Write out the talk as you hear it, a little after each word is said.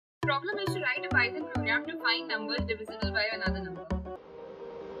Problem is to write a Python program to find numbers divisible by another number.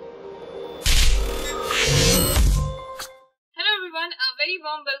 Hello everyone, a very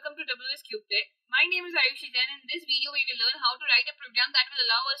warm welcome to WsCube Tech. My name is Ayushi Jain. In this video we will learn how to write a program that will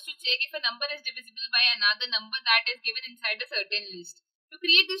allow us to check if a number is divisible by another number that is given inside a certain list. To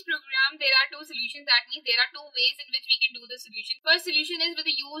create this program, there are two solutions. That means there are two ways in which we can do the solution. First solution is with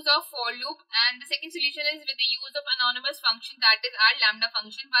the use of for loop, and the second solution is with the use of anonymous function, that is our lambda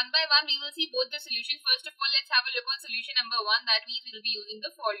function. One by one we will see both the solutions. First of all, let's have a look on solution number 1. That means we will be using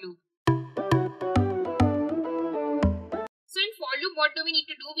the for loop. So in for loop, what do we need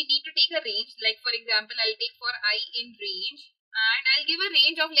to do? We need to take a range. Like for example, I'll take for I in range, and I'll give a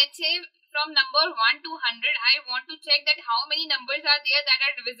range of, let's say, from number 1 to 100. I want to check that how many numbers are there that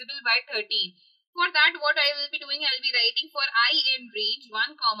are divisible by 13. For that, what I will be doing, I'll be writing for I in range 1,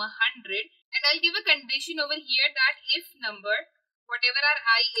 100, and I'll give a condition over here that if number, whatever our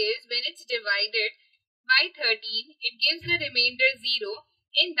I is, when it's divided by 13, it gives the remainder 0.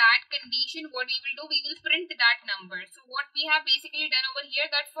 In that condition, what we will do, we will print that number. So what we have basically done over here,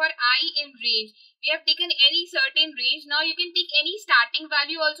 that for I in range, we have taken any certain range. Now you can take any starting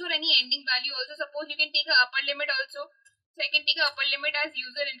value also or any ending value also. Suppose you can take a upper limit also. So I can take a upper limit as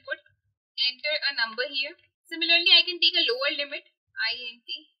user input, enter a number here. Similarly, I can take a lower limit,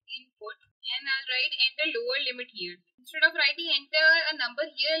 int input, and I'll write enter lower limit here. Instead of writing enter a number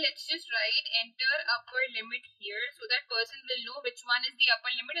here, let's just write enter upper limit here, so that person will know which one is the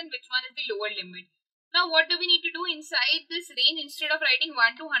upper limit and which one is the lower limit. Now what do we need to do inside this range? Instead of writing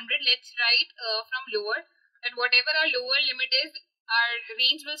 1 to 100, let's write from lower, that whatever our lower limit is, our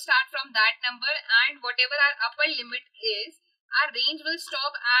range will start from that number, and whatever our upper limit is, our range will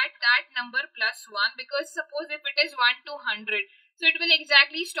stop at that number plus 1, because suppose if it is 1 to 100, so it will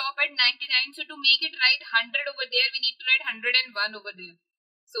exactly stop at 99. So to make it write 100 over there, we need to write 101 over there.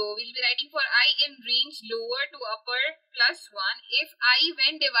 So we'll be writing for I in range lower to upper plus 1. If I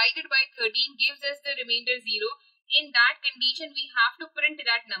when divided by 13 gives us the remainder 0, in that condition we have to print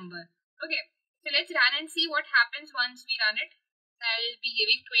that number. Okay, so let's run and see what happens once we run it. So I'll be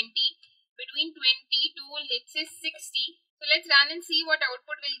giving 20. Between 20 to, let's say, 60. So let's run and see what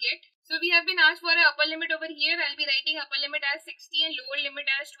output we'll get. So we have been asked for an upper limit over here. I'll be writing upper limit as 60 and lower limit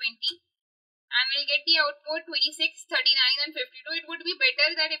as 20. And we'll get the output 26, 39 and 52. It would be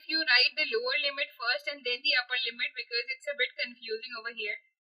better that if you write the lower limit first and then the upper limit, because it's a bit confusing over here.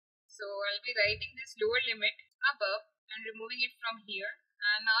 So I'll be writing this lower limit above and removing it from here.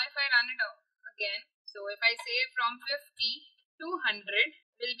 And now if I run it out again, so if I say from 50 to 100,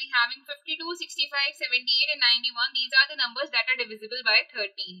 we'll be having 52, 65, 78 and 91. These are the numbers that are divisible by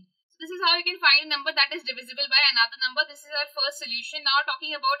 13. So this is how you can find a number that is divisible by another number. This is our first solution. Now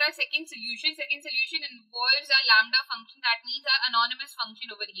talking about our second solution. Second solution involves a lambda function. That means our anonymous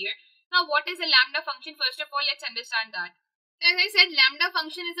function over here. Now what is a lambda function? First of all, let's understand that. As I said, lambda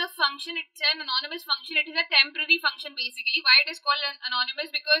function is a function, it's an anonymous function, it is a temporary function basically. Why it is called anonymous?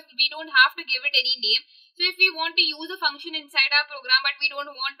 Because we don't have to give it any name. So if we want to use a function inside our program but we don't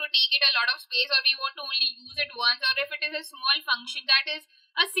want to take it a lot of space, or we want to only use it once, or if it is a small function that is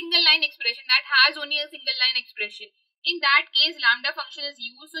a single line expression, that has only a single line expression, in that case lambda function is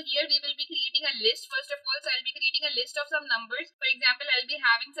used. So here we will be creating a list. First of all, so I'll be creating a list of some numbers. For example, I'll be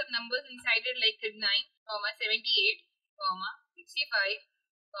having some numbers inside it like 39, 78, 65,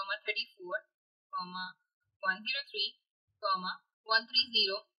 34, 103, 130,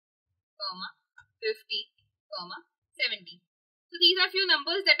 50, 70. So these are few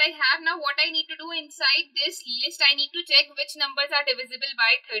numbers that I have. Now what I need to do inside this list, I need to check which numbers are divisible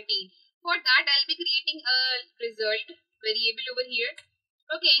by 13. For that, I'll be creating a result variable over here.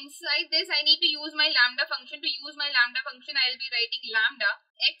 Okay, inside this, I need to use my lambda function. To use my lambda function, I'll be writing lambda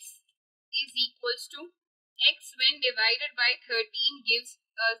x is equals to x when divided by 13 gives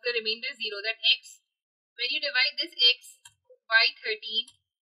us the remainder 0. That x, when you divide this x by 13,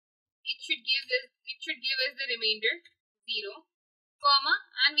 it should give us the remainder 0, comma,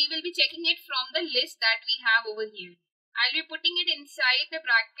 and we will be checking it from the list that we have over here. I'll be putting it inside the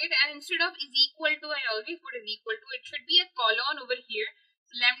bracket, and instead of is equal to, I always put is equal to, it should be a colon over here.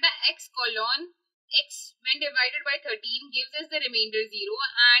 So lambda x colon x when divided by 13 gives us the remainder 0,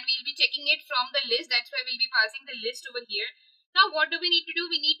 and we'll be checking it from the list. That's why we'll be passing the list over here. Now what do we need to do?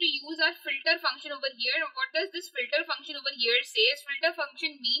 We need to use our filter function over here. What does this filter function over here say? Filter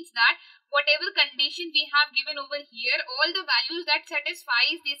function means that whatever condition we have given over here, all the values that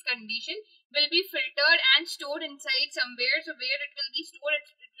satisfies this condition will be filtered and stored inside somewhere. So where it will be stored,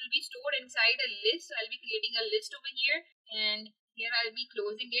 it will be stored inside a list. So I'll be creating a list over here, and here I'll be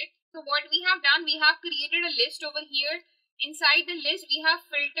closing it. So what we have done, we have created a list over here. inside the list we have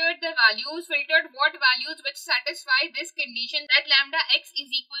filtered the values, filtered what values which satisfy this condition that lambda x is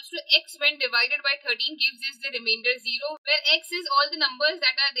equals to x when divided by 13 gives us the remainder 0, where x is all the numbers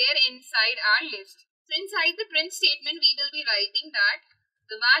that are there inside our list. So inside the print statement we will be writing that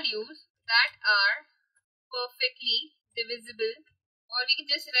the values that are perfectly divisible, or we can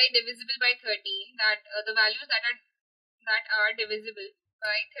just write divisible by 13, that the values that are divisible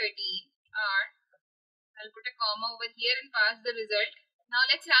by 13 are, I'll put a comma over here and pass the result. Now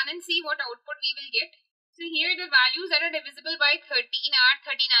let's run and see what output we will get. So here the values that are divisible by 13 are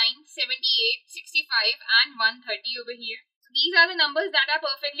 39, 78, 65 and 130 over here. So these are the numbers that are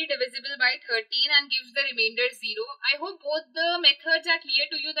perfectly divisible by 13 and gives the remainder 0. I hope both the methods are clear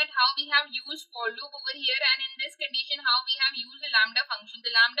to you, that how we have used for loop over here, and in this condition how we have used the lambda function.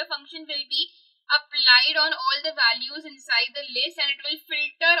 The lambda function will be applied on all the values inside the list, and it will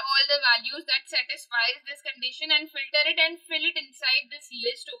filter all the values that satisfies this condition and filter it and fill it inside this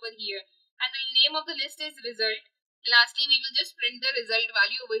list over here, and the name of the list is result. Lastly we will just print the result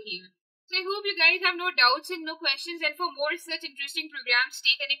value over here. So I hope you guys have no doubts and no questions, and for more such interesting programs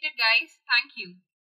stay connected guys. Thank you.